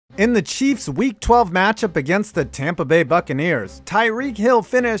In the Chiefs' Week 12 matchup against the Tampa Bay Buccaneers, Tyreek Hill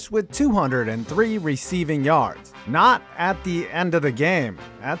finished with 203 receiving yards. Not at the end of the game,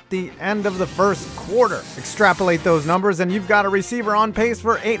 at the end of the first quarter. Extrapolate those numbers and you've got a receiver on pace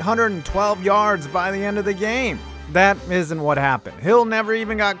for 812 yards by the end of the game. That isn't what happened. Hill never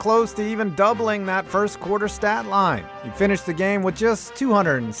even got close to even doubling that first quarter stat line. He finished the game with just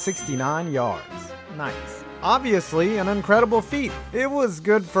 269 yards. Nice. Obviously, an incredible feat. It was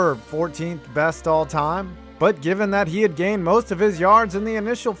good for 14th best all time, but given that he had gained most of his yards in the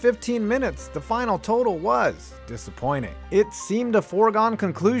initial 15 minutes, the final total was disappointing. It seemed a foregone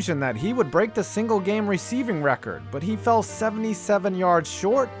conclusion that he would break the single-game receiving record, but he fell 77 yards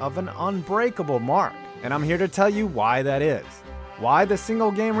short of an unbreakable mark. And I'm here to tell you why that is. Why the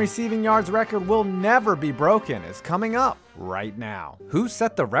single-game receiving yards record will never be broken is coming up right now. Who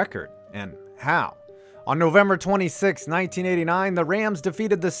set the record and how? On November 26, 1989, the Rams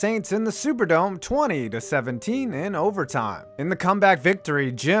defeated the Saints in the Superdome 20-17 in overtime. In the comeback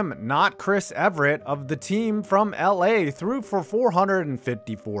victory, Jim, not Chris Everett, of the team from LA threw for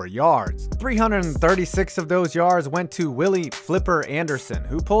 454 yards. 336 of those yards went to Willie "Flipper" Anderson,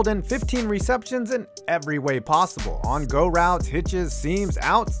 who pulled in 15 receptions in every way possible, on go routes, hitches, seams,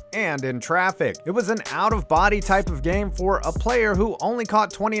 outs, and in traffic. It was an out-of-body type of game for a player who only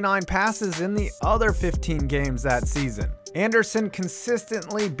caught 29 passes in the other 15 games that season. Anderson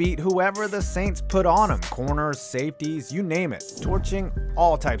consistently beat whoever the Saints put on him, corners, safeties, you name it, torching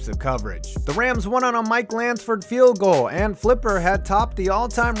all types of coverage. The Rams won on a Mike Lansford field goal, and Flipper had topped the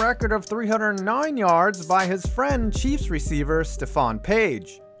all-time record of 309 yards by his friend Chiefs receiver Stephon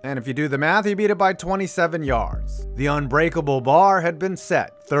Page. And if you do the math, he beat it by 27 yards. The unbreakable bar had been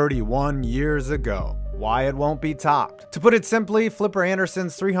set 31 years ago. Why it won't be topped? To put it simply, Flipper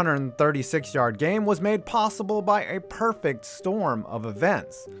Anderson's 336-yard game was made possible by a perfect storm of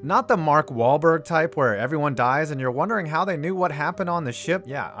events. Not the Mark Wahlberg type where everyone dies and you're wondering how they knew what happened on the ship.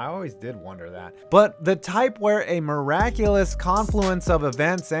 Yeah, I always did wonder that. But the type where a miraculous confluence of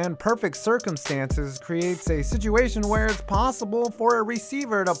events and perfect circumstances creates a situation where it's possible for a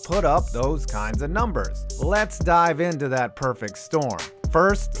receiver to put up those kinds of numbers. Let's dive into that perfect storm.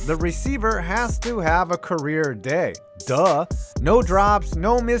 First, the receiver has to have a career day. Duh. No drops,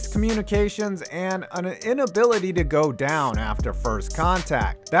 no miscommunications, and an inability to go down after first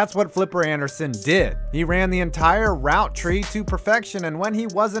contact. That's what Flipper Anderson did. He ran the entire route tree to perfection, and when he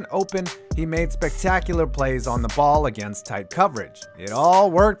wasn't open, he made spectacular plays on the ball against tight coverage. It all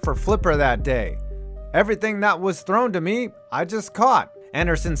worked for Flipper that day. Everything that was thrown to me, I just caught.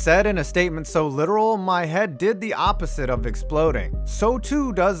 Anderson said in a statement so literal, my head did the opposite of exploding. So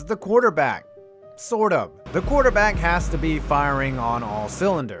too does the quarterback. Sort of. The quarterback has to be firing on all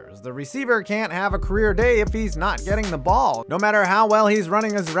cylinders. The receiver can't have a career day if he's not getting the ball, no matter how well he's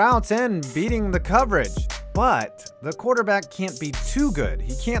running his routes and beating the coverage. But the quarterback can't be too good.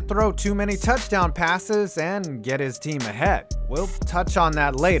 He can't throw too many touchdown passes and get his team ahead. We'll touch on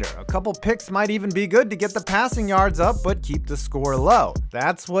that later. A couple picks might even be good to get the passing yards up but keep the score low.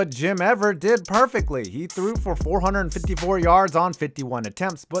 That's what Jim Everett did perfectly. He threw for 454 yards on 51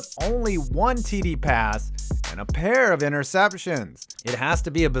 attempts, but only one TD pass and a pair of interceptions. It has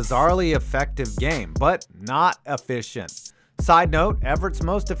to be a bizarrely effective game, but not efficient. Side note, Everett's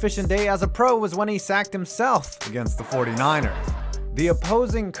most efficient day as a pro was when he sacked himself against the 49ers. The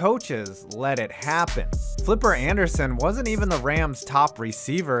opposing coaches let it happen. Flipper Anderson wasn't even the Rams' top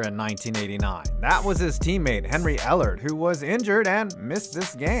receiver in 1989. That was his teammate, Henry Ellard, who was injured and missed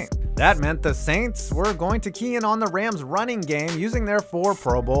this game. That meant the Saints were going to key in on the Rams' running game using their 4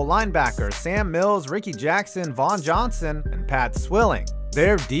 Pro Bowl linebackers, Sam Mills, Ricky Jackson, Vaughn Johnson, and Pat Swilling.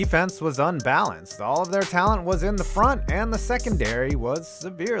 Their defense was unbalanced. All of their talent was in the front, and the secondary was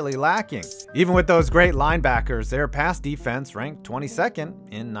severely lacking. Even with those great linebackers, their pass defense ranked 22nd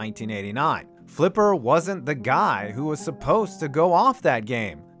in 1989. Flipper wasn't the guy who was supposed to go off that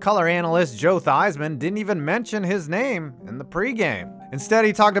game. Color analyst Joe Theismann didn't even mention his name in the pregame. Instead,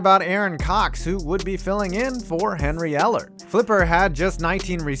 he talked about Aaron Cox, who would be filling in for Henry Ellard. Flipper had just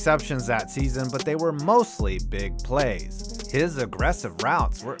 19 receptions that season, but they were mostly big plays. His aggressive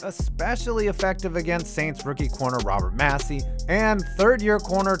routes were especially effective against Saints rookie corner Robert Massey and third-year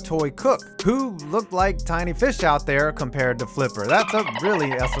corner Toy Cook, who looked like tiny fish out there compared to Flipper. That's a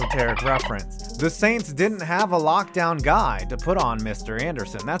really esoteric reference. The Saints didn't have a lockdown guy to put on Mr.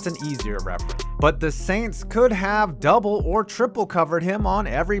 Anderson. That's an easier reference. But the Saints could have double or triple covered him on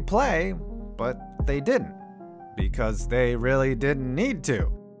every play, but they didn't, because they really didn't need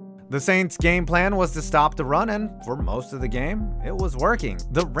to. The Saints' game plan was to stop the run, and for most of the game, it was working.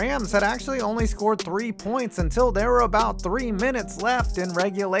 The Rams had actually only scored 3 points until there were about 3 minutes left in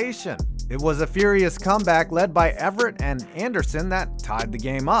regulation. It was a furious comeback led by Everett and Anderson that tied the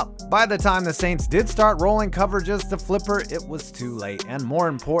game up. By the time the Saints did start rolling coverages to Flipper, it was too late, and more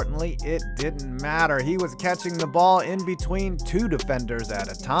importantly, it didn't matter. He was catching the ball in between 2 defenders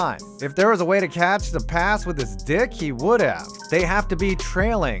at a time. If there was a way to catch the pass with his dick, he would have. They have to be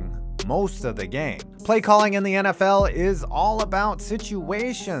trailing most of the game. Play calling in the NFL is all about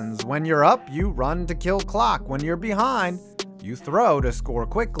situations. When you're up, you run to kill clock. When you're behind, you throw to score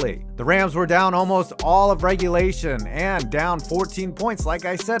quickly. The Rams were down almost all of regulation and down 14 points, like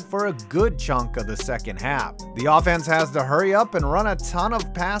I said, for a good chunk of the second half. The offense has to hurry up and run a ton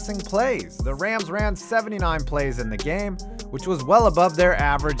of passing plays. The Rams ran 79 plays in the game, which was well above their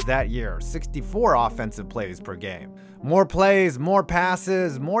average that year, 64 offensive plays per game. More plays, more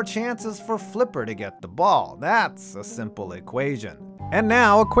passes, more chances for Flipper to get the ball. That's a simple equation. And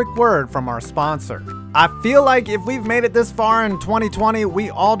now, a quick word from our sponsor. I feel like if we've made it this far in 2020, we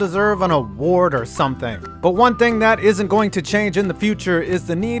all deserve an award or something. But one thing that isn't going to change in the future is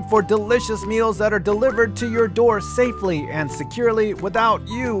the need for delicious meals that are delivered to your door safely and securely without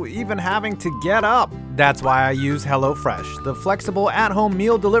you even having to get up. That's why I use HelloFresh, the flexible at-home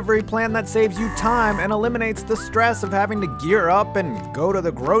meal delivery plan that saves you time and eliminates the stress of having to gear up and go to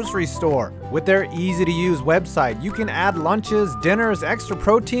the grocery store. With their easy-to-use website, you can add lunches, dinners, extra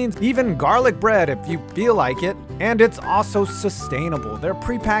proteins, even garlic bread if you feel like it. And it's also sustainable. Their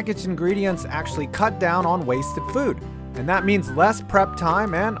prepackaged ingredients actually cut down on wasted food. And that means less prep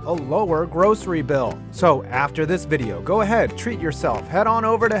time and a lower grocery bill. So after this video, go ahead, treat yourself. Head on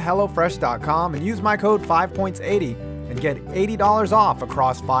over to HelloFresh.com and use my code 5points80 and get $80 off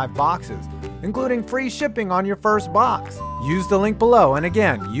across 5 boxes, including free shipping on your first box. Use the link below, and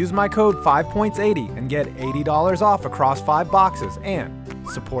again, use my code 5points80 and get $80 off across 5 boxes and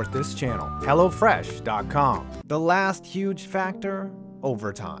support this channel. HelloFresh.com. The last huge factor,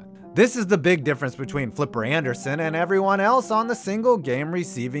 overtime. This is the big difference between Flipper Anderson and everyone else on the single game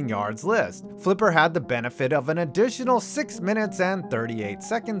receiving yards list. Flipper had the benefit of an additional 6 minutes and 38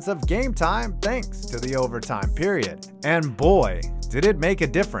 seconds of game time thanks to the overtime period. And boy, did it make a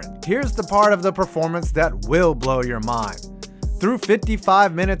difference. Here's the part of the performance that will blow your mind. Through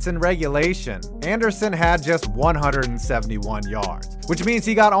 55 minutes in regulation, Anderson had just 171 yards, which means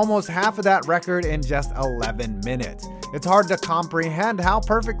he got almost half of that record in just 11 minutes. It's hard to comprehend how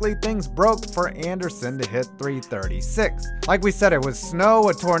perfectly things broke for Anderson to hit 336. Like we said, it was snow,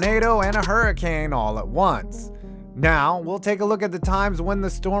 a tornado, and a hurricane all at once. Now, we'll take a look at the times when the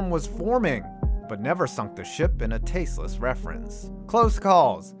storm was forming, but never sunk the ship in a tasteless reference. Close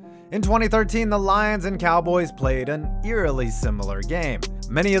calls. In 2013, the Lions and Cowboys played an eerily similar game.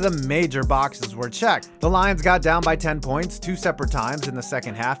 Many of the major boxes were checked. The Lions got down by 10 points 2 separate times in the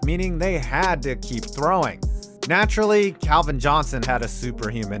second half, meaning they had to keep throwing. Naturally, Calvin Johnson had a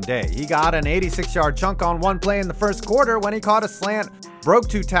superhuman day. He got an 86-yard chunk on one play in the first quarter when he caught a slant, broke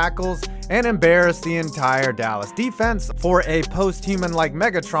 2 tackles, and embarrassed the entire Dallas defense. For a post-human like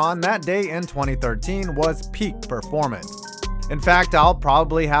Megatron, that day in 2013 was peak performance. In fact, I'll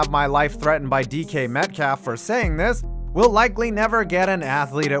probably have my life threatened by DK Metcalf for saying this. We'll likely never get an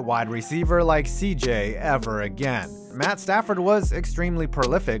athlete at wide receiver like CJ ever again. Matt Stafford was extremely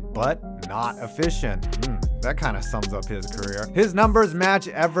prolific, but not efficient. That kind of sums up his career. His numbers match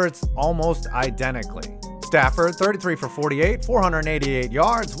Everett's almost identically. Stafford, 33 for 48, 488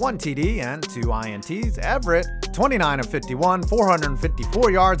 yards, 1 TD, and 2 INTs. Everett, 29 of 51,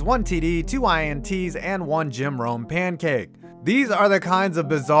 454 yards, 1 TD, 2 INTs, and 1 Jim Rome pancake. These are the kinds of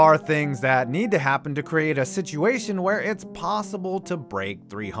bizarre things that need to happen to create a situation where it's possible to break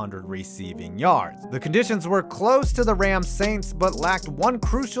 300 receiving yards. The conditions were close to the Rams Saints, but lacked one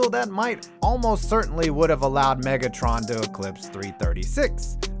crucial that might almost certainly would have allowed Megatron to eclipse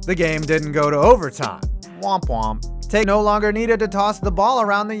 336. The game didn't go to overtime. Womp womp. Tate no longer needed to toss the ball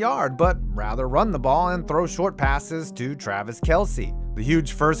around the yard, but rather run the ball and throw short passes to Travis Kelce. The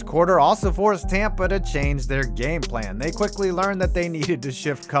huge first quarter also forced Tampa to change their game plan. They quickly learned that they needed to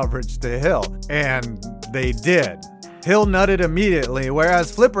shift coverage to Hill, and they did. Hill nutted immediately,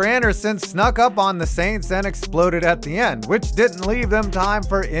 whereas Flipper Anderson snuck up on the Saints and exploded at the end, which didn't leave them time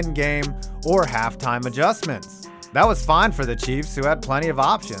for in-game or halftime adjustments. That was fine for the Chiefs, who had plenty of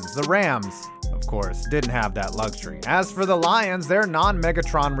options. The Rams, of course, didn't have that luxury. As for the Lions, their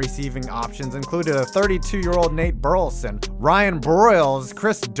non-Megatron receiving options included a 32-year-old Nate Burleson, Ryan Broyles,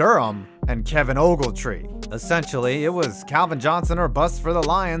 Chris Durham, and Kevin Ogletree. Essentially, it was Calvin Johnson or bust for the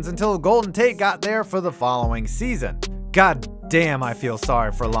Lions until Golden Tate got there for the following season. God damn, I feel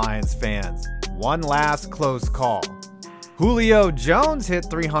sorry for Lions fans. One last close call. Julio Jones hit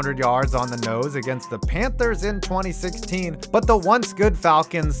 300 yards on the nose against the Panthers in 2016, but the once good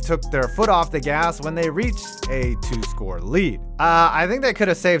Falcons took their foot off the gas when they reached a 2-score lead. I think they could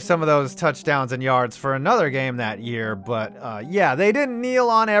have saved some of those touchdowns and yards for another game that year, but yeah, they didn't kneel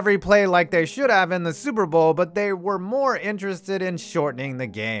on every play like they should have in the Super Bowl, but they were more interested in shortening the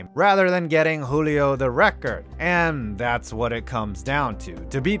game rather than getting Julio the record. And that's what it comes down to.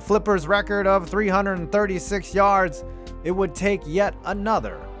 To beat Flipper's record of 336 yards, it would take yet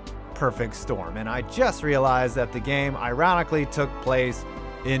another perfect storm, and I just realized that the game ironically took place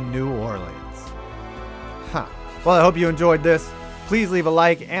in New Orleans. Huh. Well, I hope you enjoyed this. Please leave a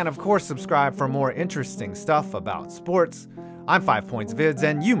like and of course subscribe for more interesting stuff about sports. I'm 5 Points Vids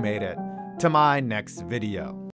and you made it to my next video.